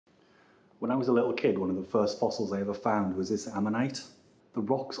When I was a little kid, one of the first fossils I ever found was this ammonite. The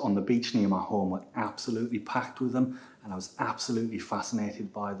rocks on the beach near my home were absolutely packed with them, and I was absolutely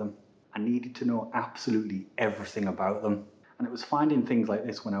fascinated by them. I needed to know absolutely everything about them. And it was finding things like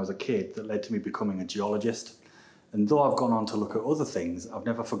this when I was a kid that led to me becoming a geologist. And though I've gone on to look at other things, I've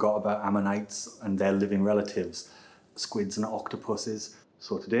never forgot about ammonites and their living relatives, squids and octopuses.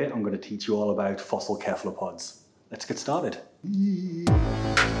 So today I'm going to teach you all about fossil cephalopods. Let's get started.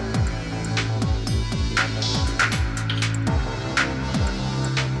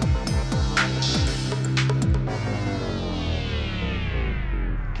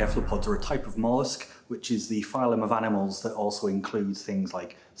 Cephalopods are a type of mollusk, which is the phylum of animals that also includes things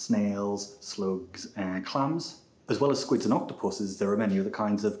like snails, slugs, and clams. As well as squids and octopuses, there are many other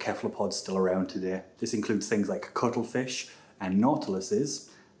kinds of cephalopods still around today. This includes things like cuttlefish and nautiluses,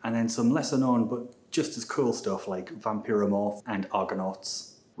 and then some lesser known but just as cool stuff like vampiromorph and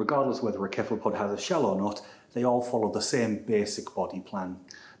argonauts. Regardless whether a cephalopod has a shell or not, they all follow the same basic body plan.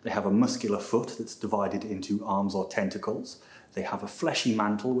 They have a muscular foot that's divided into arms or tentacles. They have a fleshy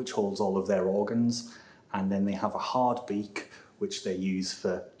mantle which holds all of their organs, and then they have a hard beak which they use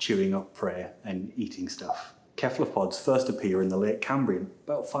for chewing up prey and eating stuff. Cephalopods first appear in the late Cambrian,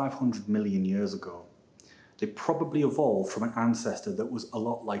 about 500 million years ago. They probably evolved from an ancestor that was a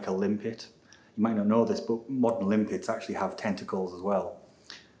lot like a limpet. You might not know this, but modern limpets actually have tentacles as well.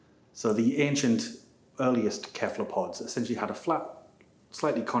 So the ancient earliest cephalopods essentially had a flat,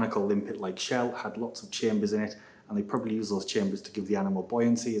 slightly conical limpet-like shell, had lots of chambers in it, and they probably used those chambers to give the animal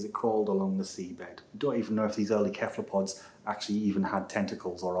buoyancy as it crawled along the seabed. We don't even know if these early cephalopods actually even had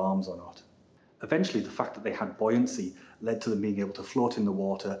tentacles or arms or not. Eventually, the fact that they had buoyancy led to them being able to float in the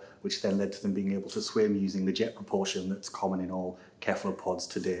water, which then led to them being able to swim using the jet propulsion that's common in all cephalopods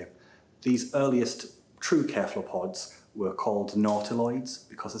today. These earliest true cephalopods were called nautiloids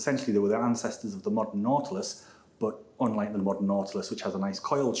because essentially they were the ancestors of the modern nautilus, but unlike the modern nautilus, which has a nice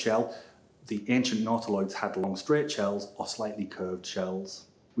coiled shell, the ancient nautiloids had long straight shells or slightly curved shells.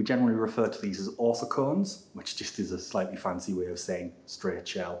 We generally refer to these as orthocones, which just is a slightly fancy way of saying straight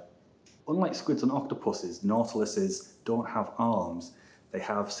shell. Unlike squids and octopuses, nautiluses don't have arms. They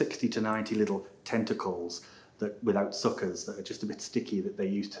have 60 to 90 little tentacles that, without suckers, that are just a bit sticky, that they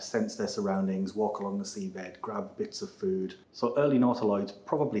use to sense their surroundings, walk along the seabed, grab bits of food. So early nautiloids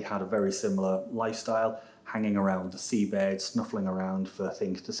probably had a very similar lifestyle, hanging around the seabed, snuffling around for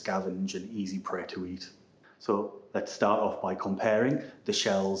things to scavenge and easy prey to eat. So let's start off by comparing the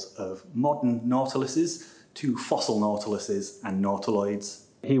shells of modern nautiluses to fossil nautiluses and nautiloids.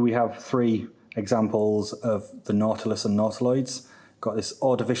 Here we have three examples of the nautilus and nautiloids. Got this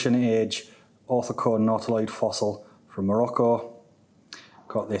Ordovician age orthocone nautiloid fossil from Morocco.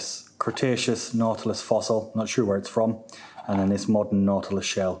 Got this Cretaceous nautilus fossil, not sure where it's from, and then this modern nautilus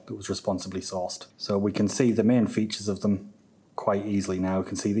shell that was responsibly sourced. So we can see the main features of them quite easily now. We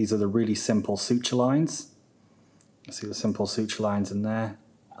can see these are the really simple suture lines. You see the simple suture lines in there.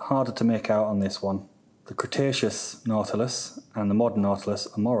 Harder to make out on this one. The Cretaceous nautilus and the modern nautilus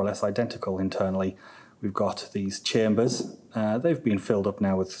are more or less identical internally. We've got these chambers. They've been filled up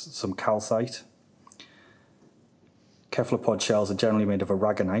now with some calcite. Cephalopod shells are generally made of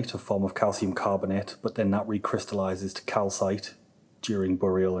aragonite, a form of calcium carbonate, but then that recrystallizes to calcite during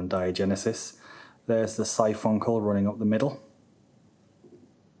burial and diagenesis. There's the siphuncle running up the middle.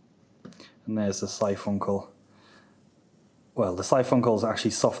 And there's the siphuncle. Well, the siphuncle is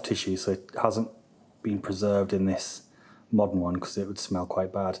actually soft tissue, so it hasn't been preserved in this modern one because it would smell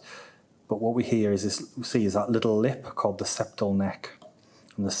quite bad. But what we see is that little lip called the septal neck.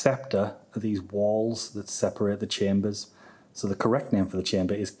 And the septa are these walls that separate the chambers. So the correct name for the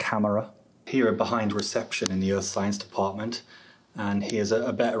chamber is camera. Here behind reception in the Earth Science Department. And here's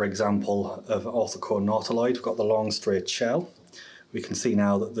a better example of orthocone nautiloid. We've got the long straight shell. We can see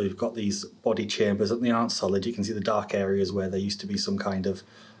now that they've got these body chambers that they aren't solid. You can see the dark areas where there used to be some kind of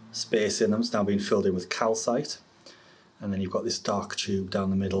space in them. It's now been filled in with calcite. And then you've got this dark tube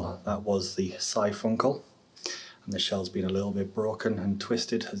down the middle. That was the siphuncle. And the shell's been a little bit broken and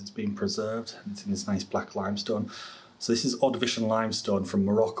twisted as it's been preserved. It's in this nice black limestone. So this is Ordovician limestone from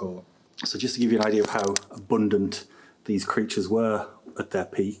Morocco. So just to give you an idea of how abundant these creatures were at their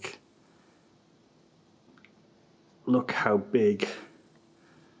peak, look how big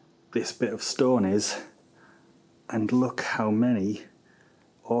this bit of stone is, and look how many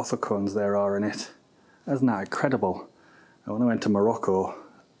orthocones there are in it. Isn't that incredible? And when I went to Morocco,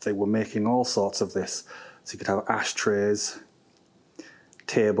 they were making all sorts of this. So you could have ashtrays,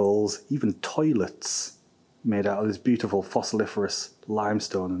 tables, even toilets made out of this beautiful fossiliferous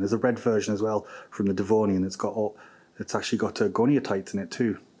limestone. And there's a red version as well from the Devonian that's actually got goniotites in it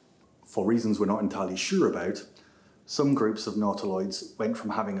too. For reasons we're not entirely sure about, some groups of nautiloids went from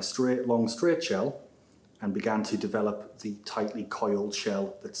having a long straight shell and began to develop the tightly coiled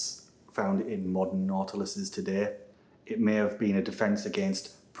shell that's found in modern nautiluses today. It may have been a defense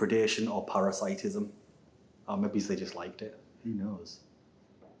against predation or parasitism. Or maybe they just liked it. Who knows?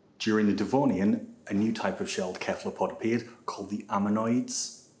 During the Devonian, a new type of shelled cephalopod appeared called the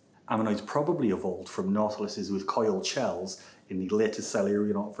ammonoids. Ammonoids probably evolved from nautiluses with coiled shells in the later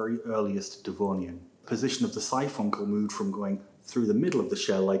Silurian or very earliest Devonian. The position of the siphuncle moved from going through the middle of the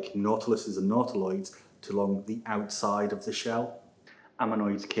shell like nautiluses and nautiloids to along the outside of the shell.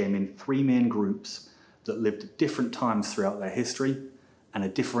 Ammonoids came in three main groups that lived at different times throughout their history and are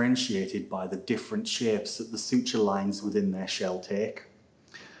differentiated by the different shapes that the suture lines within their shell take.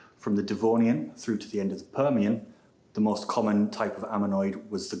 From the Devonian through to the end of the Permian, the most common type of ammonoid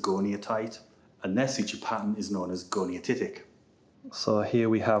was the goniatite, and their suture pattern is known as goniatitic. So here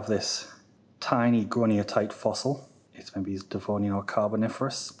we have this tiny goniatite fossil. It's maybe Devonian or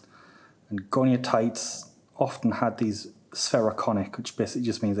Carboniferous. And goniatites often had these spheroconic, which basically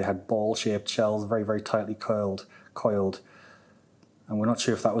just means they had ball-shaped shells, very, very tightly coiled. And we're not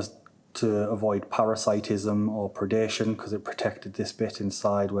sure if that was to avoid parasitism or predation, because it protected this bit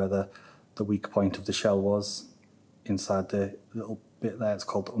inside where the weak point of the shell was. Inside the little bit there, it's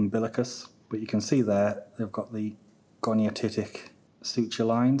called the umbilicus. But you can see there, they've got the goniatitic suture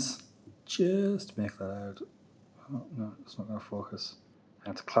lines. Just make that out. Oh, no, it's not going to focus.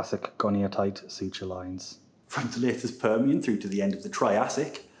 That's classic goniatite suture lines. From the latest Permian through to the end of the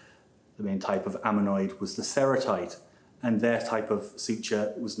Triassic, the main type of ammonoid was the ceratite, and their type of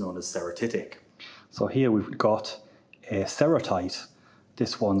suture was known as ceratitic. So here we've got a ceratite.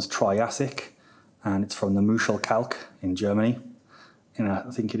 This one's Triassic, and it's from the Muschelkalk in Germany. And I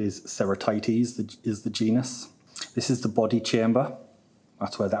think it is Ceratites is the genus. This is the body chamber.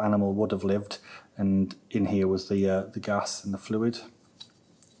 That's where the animal would have lived, and in here was the gas and the fluid.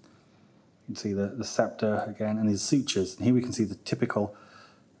 You can see the scepter again, and these sutures. And here we can see the typical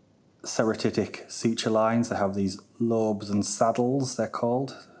ceratitic suture lines. They have these lobes and saddles, they're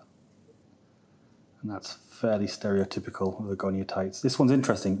called. And that's fairly stereotypical of the goniatites. This one's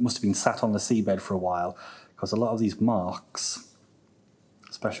interesting. It must have been sat on the seabed for a while, because a lot of these marks,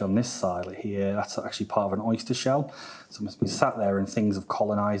 especially on this side like here, that's actually part of an oyster shell. So it must be sat there and things have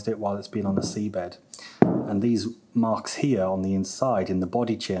colonised it while it's been on the seabed. And these marks here on the inside in the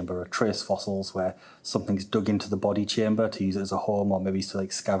body chamber are trace fossils where something's dug into the body chamber to use it as a home, or maybe to like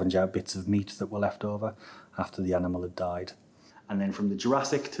scavenge out bits of meat that were left over after the animal had died. And then from the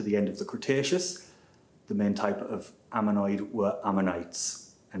Jurassic to the end of the Cretaceous, the main type of ammonoid were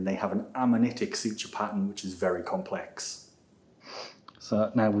ammonites, and they have an ammonitic suture pattern which is very complex. So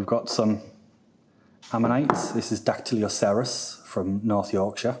now we've got some ammonites. This is Dactylioceras from North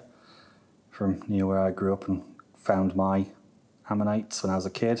Yorkshire, from near where I grew up and found my ammonites when I was a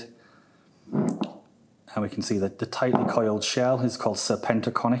kid. And we can see that the tightly coiled shell is called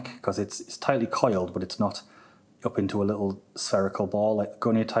serpentaconic because it's tightly coiled, but it's not up into a little spherical ball like the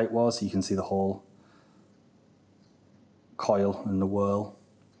goniatite was. You can see the whole coil and the whirl.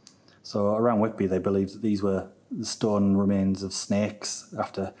 So around Whitby they believed that these were the stone remains of snakes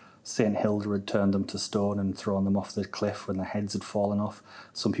after St. Hilda had turned them to stone and thrown them off the cliff when their heads had fallen off.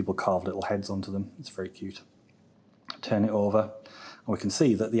 Some people carved little heads onto them. It's very cute. Turn it over, and we can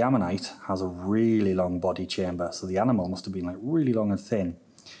see that the ammonite has a really long body chamber, so the animal must have been like really long and thin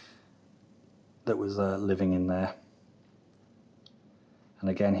that was living in there. And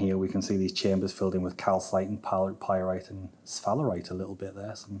again here we can see these chambers filled in with calcite and pyrite and sphalerite a little bit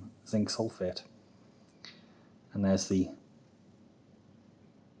there, some zinc sulfate. And there's the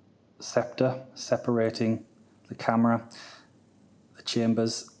scepter separating the camera, the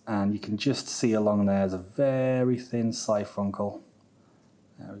chambers, and you can just see along there is a very thin siphuncle.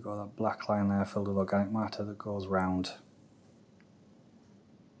 There we go, that black line there filled with organic matter that goes round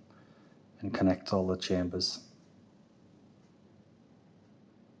and connects all the chambers.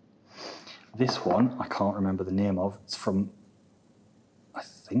 This one I can't remember the name of. It's from, I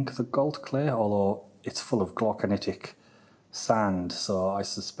think, the Gault Clay, although it's full of glauconitic sand, so I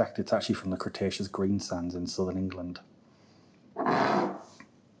suspect it's actually from the Cretaceous green sands in southern England.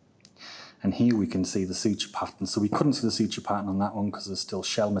 And here we can see the suture pattern. So we couldn't see the suture pattern on that one because there's still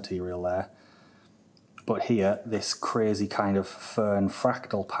shell material there. But here, this crazy kind of fern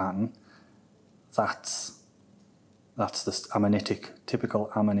fractal pattern, that's the ammonitic,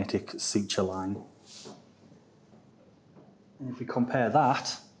 typical ammonitic suture line. And if we compare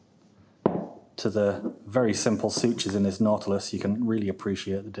that to the very simple sutures in this Nautilus, you can really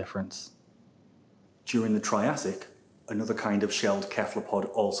appreciate the difference. During the Triassic, Another kind of shelled cephalopod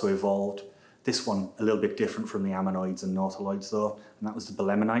also evolved. This one a little bit different from the Ammonites and Nautiloids though, and that was the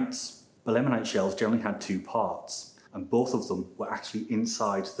belemnites. Belemnite shells generally had two parts, and both of them were actually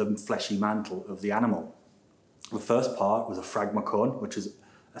inside the fleshy mantle of the animal. The first part was a phragmocone, which is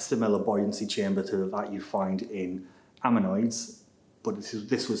a similar buoyancy chamber to that you find in ammonoids, but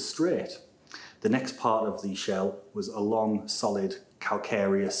this was straight. The next part of the shell was a long, solid,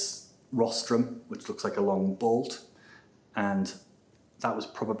 calcareous rostrum, which looks like a long bolt, and that was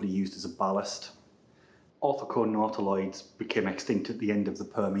probably used as a ballast. Orthocone nautiloids became extinct at the end of the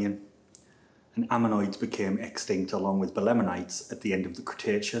Permian, and ammonoids became extinct along with belemnites at the end of the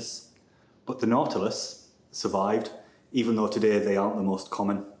Cretaceous. But the nautilus survived, even though today they aren't the most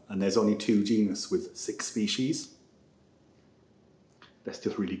common, and there's only 2 genus with 6 species. They're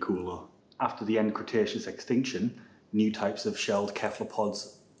still really cool though. After the end Cretaceous extinction, new types of shelled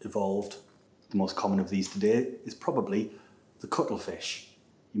cephalopods evolved. The most common of these today is probably the cuttlefish.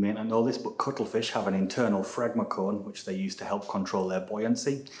 You may not know this, but cuttlefish have an internal phragmocone which they use to help control their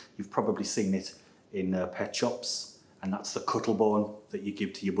buoyancy. You've probably seen it in pet shops, and that's the cuttlebone that you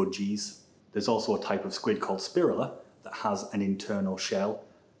give to your budgies. There's also a type of squid called spirula that has an internal shell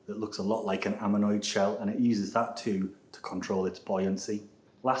that looks a lot like an ammonoid shell, and it uses that too to control its buoyancy.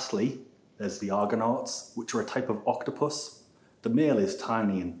 Lastly, there's the argonauts, which are a type of octopus. The male is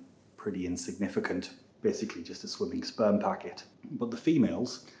tiny and pretty insignificant, basically just a swimming sperm packet. But the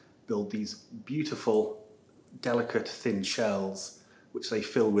females build these beautiful, delicate, thin shells which they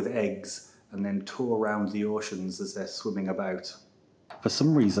fill with eggs and then tow around the oceans as they're swimming about. For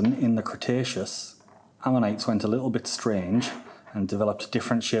some reason, in the Cretaceous, ammonites went a little bit strange and developed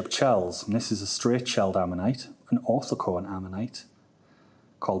different shaped shells. And this is a straight-shelled ammonite, an orthocone ammonite,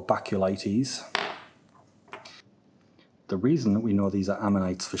 called Baculites. The reason that we know these are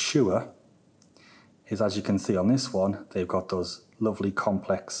ammonites for sure is, as you can see on this one, they've got those lovely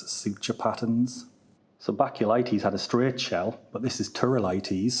complex suture patterns. So Baculites had a straight shell, but this is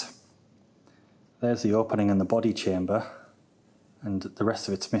Turrilites. There's the opening in the body chamber, and the rest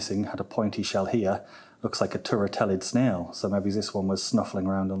of it's missing. Had a pointy shell here, looks like a turritellid snail. So maybe this one was snuffling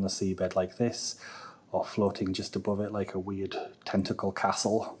around on the seabed like this, or floating just above it like a weird tentacle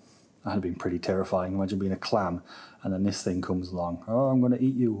castle. That had been pretty terrifying. Imagine being a clam and then this thing comes along. Oh, I'm going to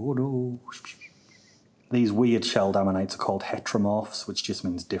eat you. Oh no. These weird shelled ammonites are called heteromorphs, which just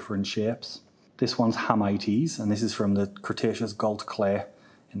means different shapes. This one's Hamites, and this is from the Cretaceous Gault clay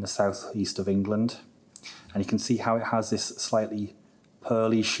in the southeast of England. And you can see how it has this slightly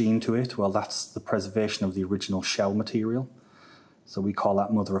pearly sheen to it. Well, that's the preservation of the original shell material. So we call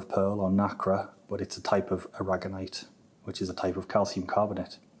that mother of pearl or nacre, but it's a type of aragonite, which is a type of calcium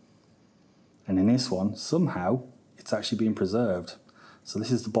carbonate. And in this one, somehow, it's actually been preserved. So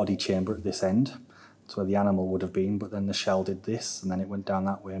this is the body chamber at this end. That's where the animal would have been, but then the shell did this, and then it went down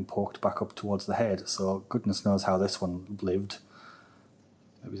that way and poked back up towards the head. So goodness knows how this one lived.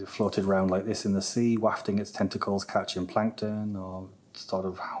 Maybe it floated around like this in the sea, wafting its tentacles, catching plankton, or sort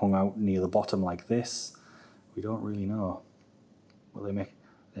of hung out near the bottom like this. We don't really know. Well,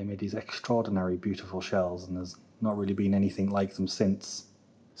 they made these extraordinary, beautiful shells, and there's not really been anything like them since.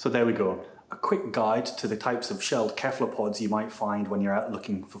 So there we go. A quick guide to the types of shelled cephalopods you might find when you're out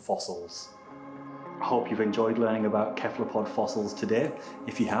looking for fossils. I hope you've enjoyed learning about cephalopod fossils today.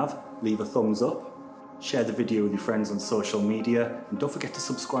 If you have, leave a thumbs up. Share the video with your friends on social media, and don't forget to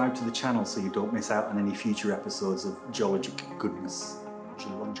subscribe to the channel so you don't miss out on any future episodes of geologic goodness.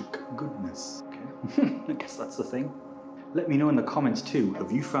 Geologic goodness, okay? I guess that's the thing. Let me know in the comments too,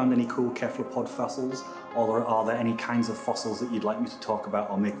 have you found any cool cephalopod fossils, or are there any kinds of fossils that you'd like me to talk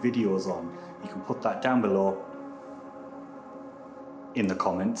about or make videos on? You can put that down below in the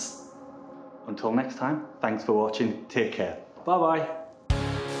comments. Until next time, thanks for watching, take care, bye bye.